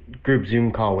a group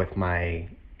Zoom call with my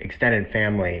extended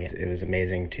family. It was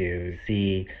amazing to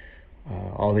see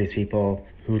all these people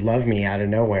who love me out of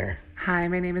nowhere. Hi,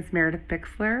 my name is Meredith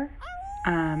Bixler,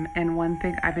 and one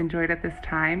thing I've enjoyed at this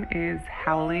time is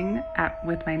howling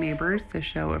with my neighbors to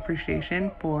show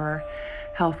appreciation for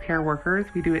healthcare workers.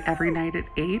 We do it every night at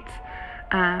 8.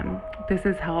 This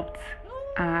has helped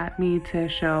me to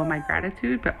show my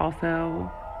gratitude, but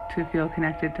also to feel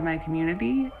connected to my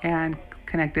community and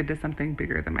connected to something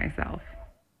bigger than myself.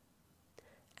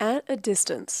 At a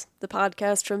Distance, the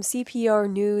podcast from CPR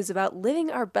News about living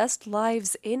our best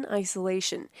lives in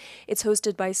isolation. It's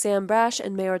hosted by Sam Brash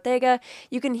and May Ortega.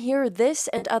 You can hear this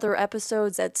and other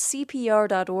episodes at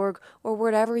cpr.org or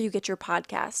wherever you get your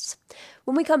podcasts.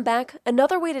 When we come back,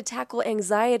 another way to tackle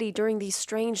anxiety during these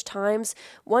strange times,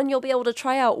 one you'll be able to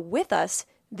try out with us.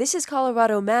 This is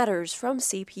Colorado Matters from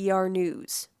CPR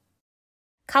News.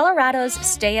 Colorado's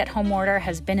stay-at-home order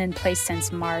has been in place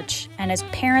since March, and as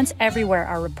parents everywhere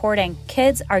are reporting,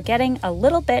 kids are getting a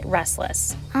little bit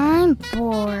restless. I'm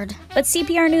bored. But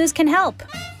CPR News can help.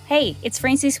 Hey, it's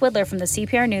Francie Swidler from the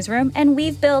CPR Newsroom, and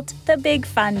we've built the Big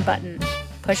Fun button.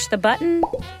 Push the button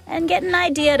and get an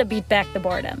idea to beat back the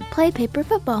boredom. Play paper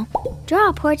football. Draw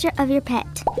a portrait of your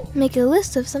pet. Make a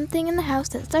list of something in the house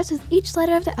that starts with each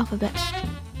letter of the alphabet.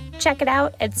 Check it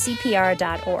out at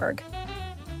cpr.org.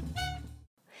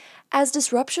 As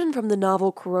disruption from the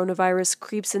novel coronavirus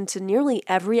creeps into nearly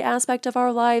every aspect of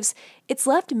our lives, it's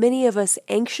left many of us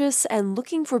anxious and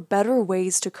looking for better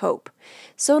ways to cope.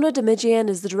 Sona Demijian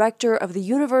is the director of the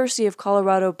University of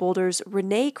Colorado Boulder's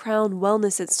Renee Crown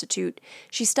Wellness Institute.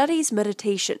 She studies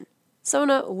meditation.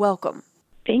 Sona, welcome.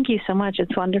 Thank you so much.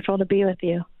 It's wonderful to be with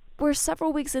you. We're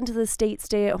several weeks into the state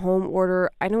stay-at-home order.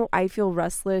 I know I feel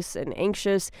restless and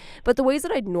anxious, but the ways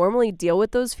that I'd normally deal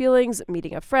with those feelings,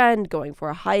 meeting a friend, going for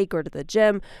a hike or to the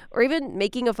gym, or even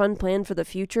making a fun plan for the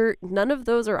future, none of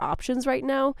those are options right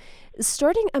now.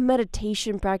 Starting a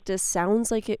meditation practice sounds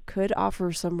like it could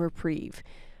offer some reprieve.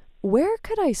 Where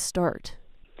could I start?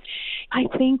 I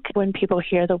think when people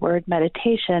hear the word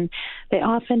meditation, they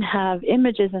often have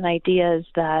images and ideas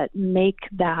that make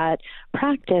that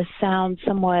practice sound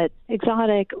somewhat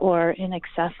exotic or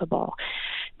inaccessible.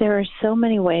 There are so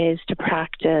many ways to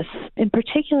practice, in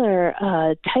particular,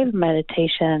 a type of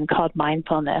meditation called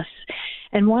mindfulness.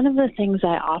 And one of the things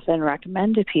I often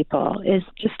recommend to people is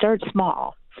to start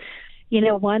small. You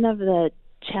know, one of the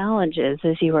challenges,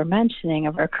 as you were mentioning,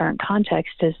 of our current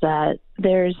context is that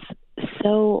there's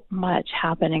so much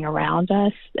happening around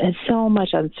us. There's so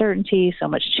much uncertainty, so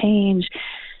much change.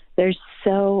 There's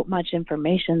so much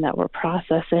information that we're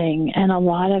processing, and a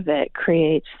lot of it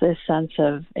creates this sense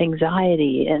of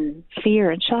anxiety and fear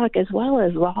and shock, as well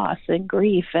as loss and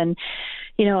grief and,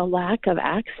 you know, a lack of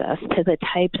access to the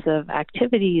types of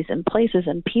activities and places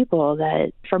and people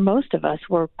that, for most of us,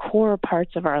 were core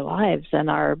parts of our lives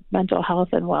and our mental health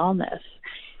and wellness.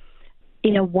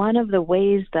 You know, one of the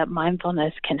ways that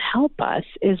mindfulness can help us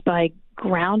is by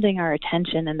grounding our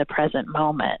attention in the present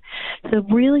moment. So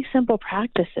really simple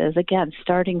practices, again,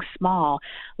 starting small,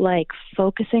 like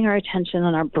focusing our attention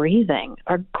on our breathing,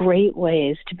 are great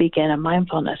ways to begin a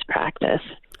mindfulness practice.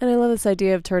 And I love this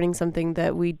idea of turning something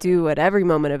that we do at every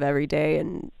moment of every day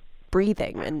and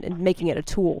breathing and making it a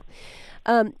tool.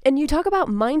 And you talk about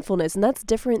mindfulness, and that's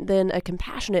different than a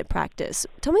compassionate practice.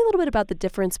 Tell me a little bit about the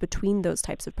difference between those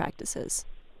types of practices.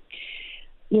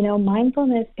 You know,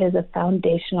 mindfulness is a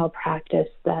foundational practice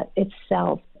that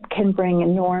itself can bring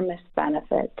enormous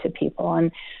benefit to people.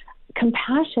 And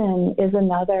Compassion is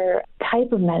another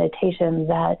type of meditation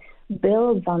that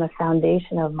builds on a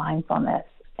foundation of mindfulness.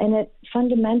 And it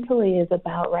fundamentally is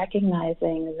about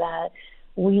recognizing that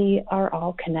we are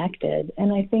all connected.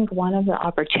 And I think one of the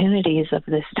opportunities of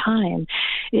this time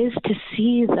is to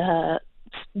see the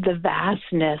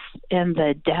vastness and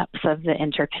the depth of the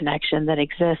interconnection that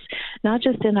exists, not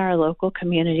just in our local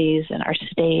communities and our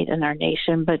state and our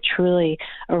nation, but truly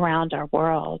around our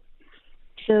world.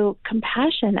 So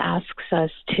compassion asks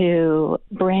us to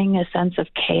bring a sense of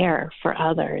care for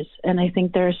others. And I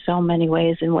think there are so many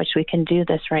ways in which we can do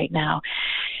this right now,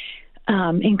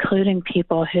 including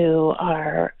people who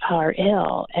are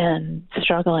ill and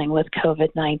struggling with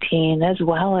COVID-19, as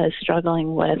well as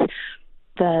struggling with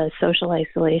the social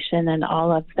isolation and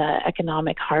all of the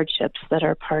economic hardships that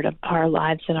are part of our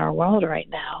lives in our world right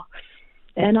now.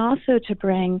 And also to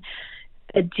bring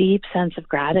a deep sense of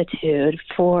gratitude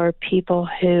for people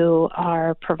who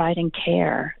are providing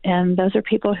care. And those are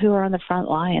people who are on the front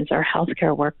lines, our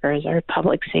healthcare workers, our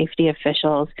public safety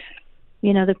officials,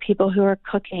 the people who are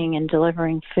cooking and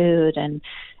delivering food, and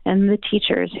the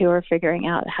teachers who are figuring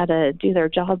out how to do their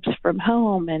jobs from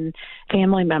home, and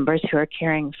family members who are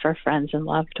caring for friends and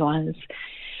loved ones.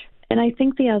 And I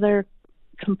think the other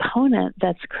component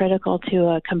that's critical to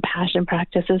a compassion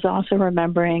practice is also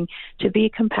remembering to be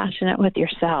compassionate with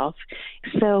yourself.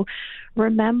 So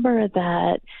remember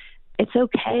that it's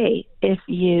okay if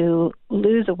you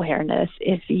lose awareness,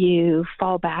 if you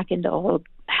fall back into old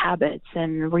habits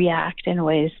and react in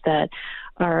ways that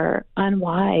are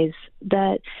unwise,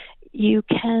 that you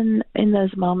can, in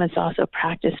those moments, also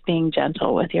practice being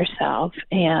gentle with yourself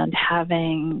and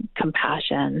having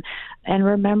compassion, and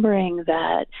remembering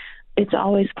that it's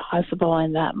always possible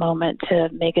in that moment to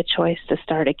make a choice to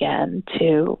start again,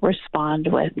 to respond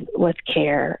with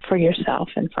care for yourself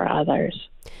and for others.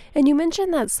 And you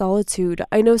mentioned that solitude.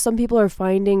 I know some people are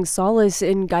finding solace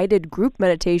in guided group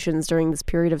meditations during this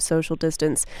period of social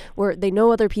distance, where they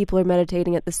know other people are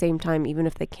meditating at the same time, even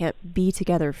if they can't be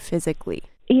together physically.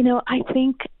 I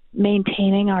think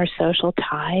maintaining our social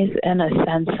ties and a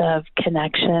sense of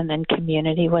connection and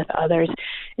community with others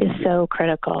is so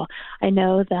critical. I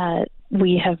know that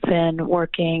we have been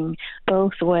working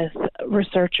both with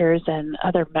researchers and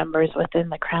other members within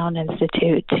the Crown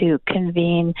Institute to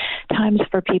convene times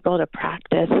for people to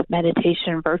practice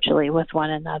meditation virtually with one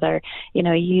another,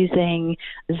 using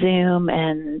Zoom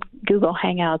and Google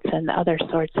Hangouts and other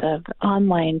sorts of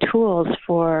online tools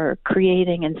for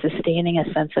creating and sustaining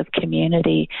a sense of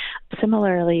community.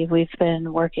 Similarly, we've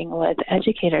been working with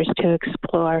educators to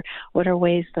explore what are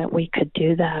ways that we could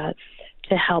do that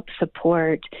to help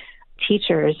support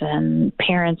teachers and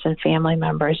parents and family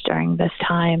members during this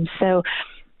time. So,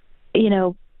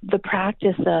 the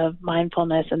practice of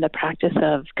mindfulness and the practice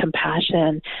of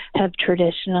compassion have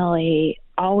traditionally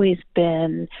always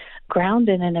been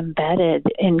grounded and embedded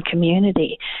in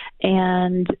community.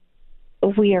 And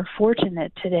we are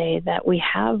fortunate today that we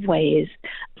have ways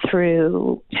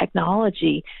through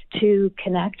technology to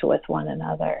connect with one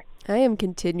another. I am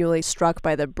continually struck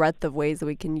by the breadth of ways that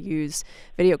we can use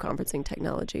video conferencing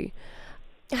technology.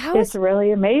 It's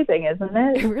really amazing, isn't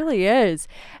it? It really is.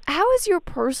 How has your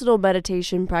personal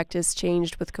meditation practice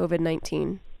changed with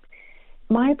COVID-19?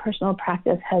 My personal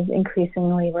practice has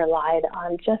increasingly relied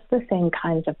on just the same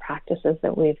kinds of practices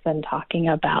that we've been talking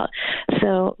about.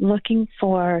 So looking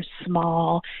for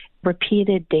small,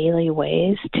 repeated daily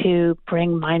ways to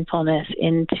bring mindfulness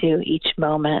into each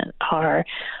moment are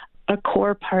a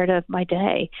core part of my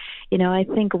day. I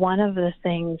think one of the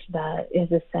things that is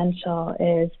essential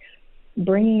is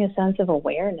bringing a sense of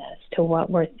awareness to what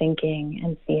we're thinking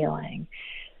and feeling.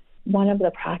 One of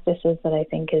the practices that I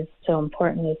think is so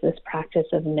important is this practice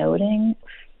of noting.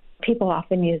 People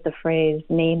often use the phrase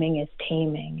naming is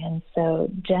taming, and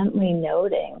so gently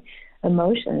noting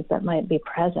emotions that might be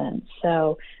present.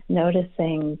 So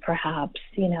noticing perhaps,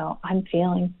 I'm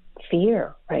feeling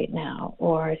fear right now,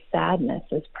 or sadness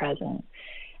is present.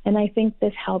 And I think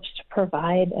this helps to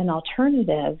provide an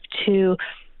alternative to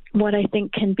what I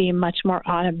think can be much more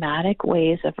automatic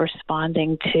ways of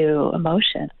responding to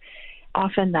emotion.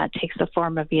 Often that takes the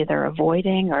form of either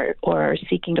avoiding or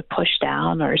seeking to push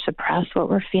down or suppress what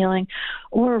we're feeling,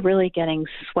 or really getting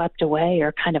swept away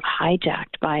or kind of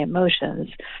hijacked by emotions.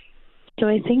 So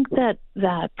I think that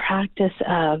practice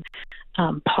of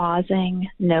pausing,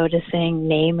 noticing,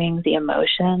 naming the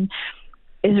emotion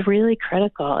is really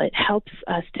critical. It helps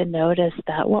us to notice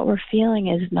that what we're feeling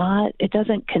it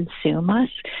doesn't consume us,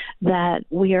 that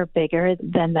we are bigger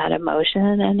than that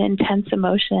emotion. And intense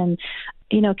emotion,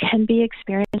 can be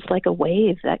experienced like a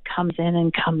wave that comes in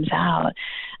and comes out.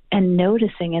 And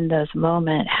noticing in those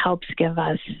moments helps give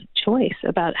us choice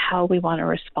about how we want to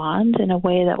respond in a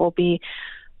way that will be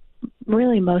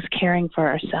really most caring for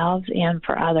ourselves and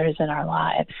for others in our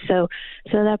lives. So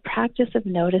that practice of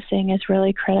noticing is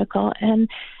really critical. And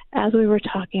as we were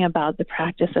talking about the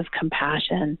practice of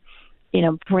compassion,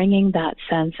 bringing that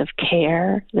sense of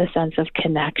care, the sense of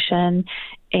connection,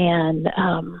 and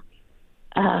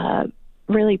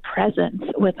really presence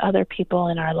with other people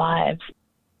in our lives.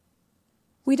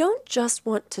 We don't just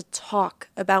want to talk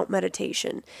about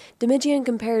meditation. Demidzian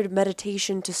compared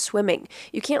meditation to swimming.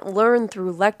 You can't learn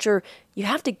through lecture. You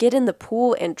have to get in the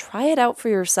pool and try it out for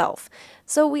yourself.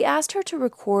 So we asked her to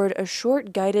record a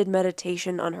short guided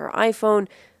meditation on her iPhone.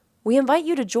 We invite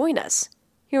you to join us.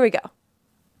 Here we go.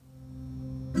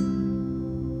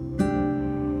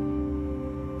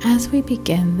 As we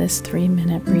begin this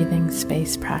 3-minute breathing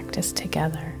space practice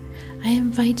together, I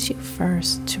invite you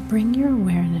first to bring your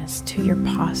awareness to your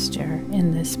posture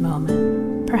in this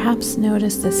moment. Perhaps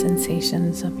notice the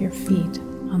sensations of your feet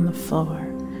on the floor,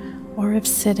 or if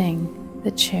sitting, the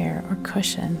chair or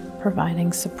cushion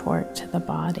providing support to the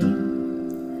body.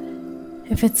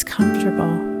 If it's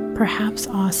comfortable, perhaps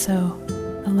also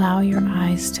allow your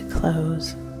eyes to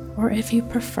close, or if you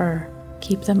prefer,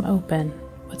 keep them open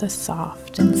with a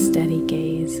soft and steady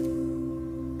gaze.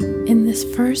 In this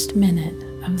first minute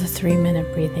of the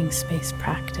 3-minute breathing space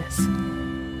practice,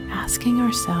 asking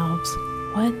ourselves,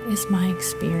 what is my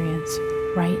experience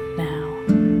right now?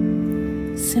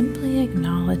 Simply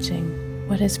acknowledging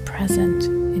what is present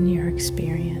in your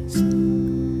experience.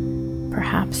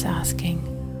 Perhaps asking,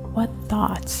 what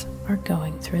thoughts are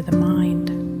going through the mind?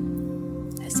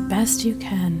 As best you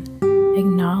can,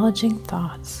 acknowledging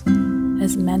thoughts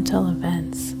as mental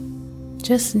events,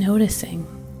 just noticing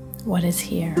what is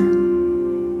here.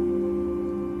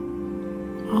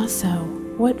 Also,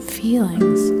 what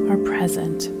feelings are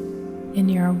present in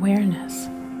your awareness?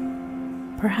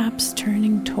 Perhaps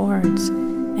turning towards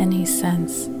any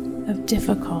sense of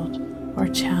difficult or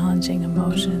challenging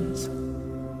emotions.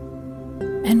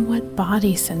 And what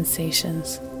body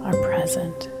sensations are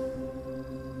present?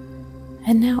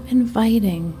 And now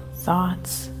inviting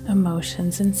thoughts,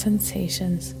 emotions, and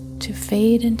sensations to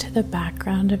fade into the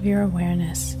background of your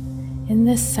awareness. In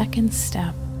this second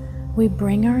step, we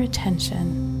bring our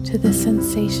attention to the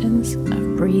sensations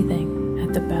of breathing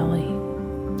at the belly.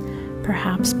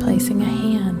 Perhaps placing a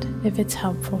hand, if it's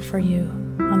helpful for you,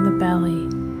 on the belly,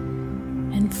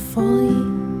 and fully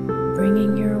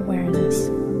bringing your awareness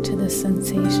to the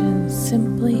sensations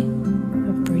simply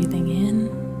of breathing in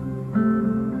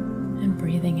and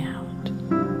breathing out.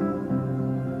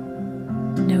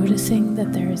 Noticing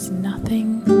that there is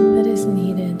nothing that is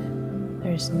needed,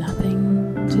 there's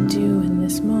nothing to do in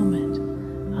this moment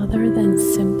other than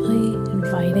simply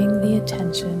inviting the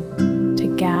attention to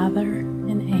gather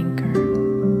and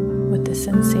anchor with the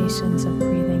sensations of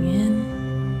breathing in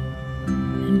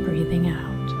and breathing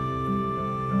out.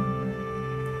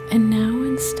 And now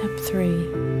in step 3,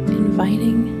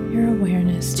 inviting your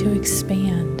awareness to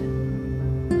expand,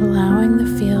 allowing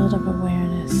the field of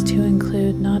awareness to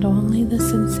include not only the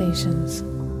sensations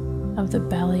of the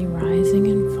belly rising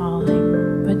and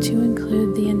falling, but to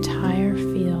include the entire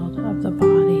field of the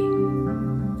body,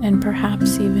 and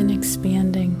perhaps even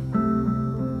expanding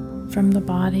from the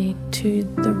body to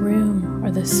the room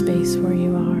or the space where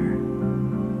you are,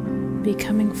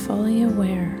 becoming fully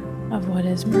aware of what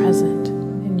is present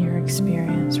in your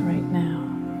experience right now.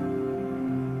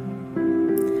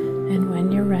 And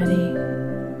when you're ready,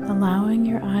 allowing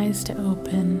your eyes to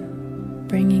open,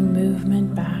 bringing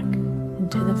movement back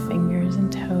into the fingers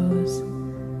and toes,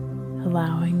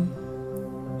 allowing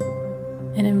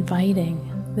and inviting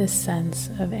this sense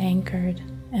of anchored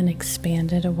and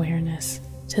expanded awareness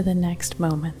to the next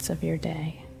moments of your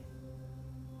day.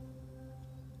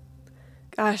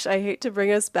 Gosh, I hate to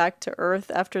bring us back to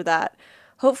earth after that.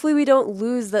 Hopefully we don't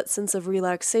lose that sense of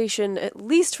relaxation, at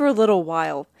least for a little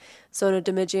while. Sona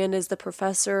Demidzian is the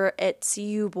professor at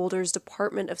CU Boulder's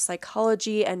Department of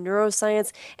Psychology and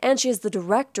Neuroscience, and she is the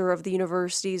director of the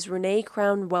university's Renee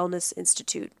Crown Wellness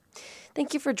Institute.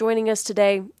 Thank you for joining us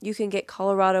today. You can get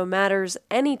Colorado Matters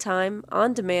anytime,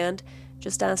 on demand.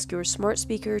 Just ask your smart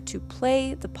speaker to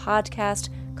play the podcast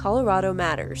Colorado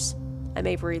Matters. I'm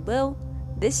Avery Lill.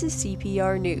 This is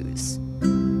CPR News.